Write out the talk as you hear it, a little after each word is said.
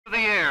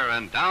air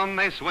and down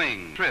they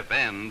swing. Trip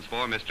ends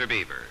for Mr.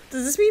 Beaver.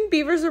 Does this mean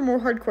beavers are more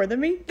hardcore than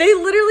me? They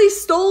literally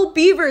stole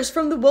beavers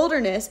from the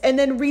wilderness and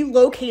then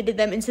relocated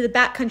them into the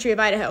backcountry of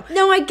Idaho.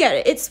 No, I get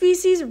it. It's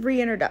species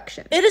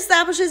reintroduction. It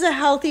establishes a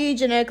healthy,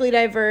 genetically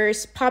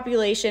diverse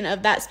population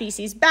of that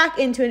species back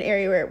into an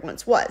area where it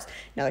once was.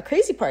 Now, the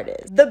crazy part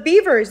is the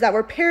beavers that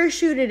were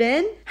parachuted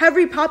in have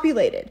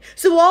repopulated.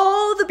 So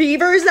all the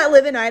beavers that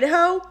live in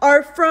Idaho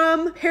are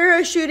from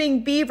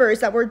parachuting beavers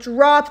that were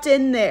dropped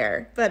in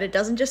there. But it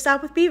doesn't just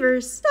stop with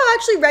beavers. It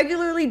actually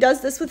regularly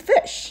does this with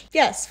fish.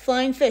 Yes,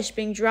 flying fish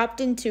being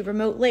dropped into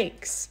remote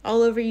lakes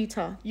all over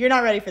Utah. You're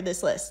not ready for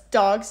this list.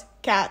 Dogs,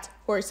 cats,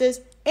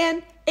 horses,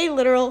 and a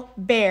literal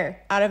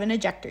bear out of an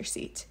ejector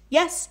seat.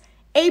 Yes,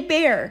 a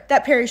bear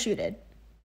that parachuted.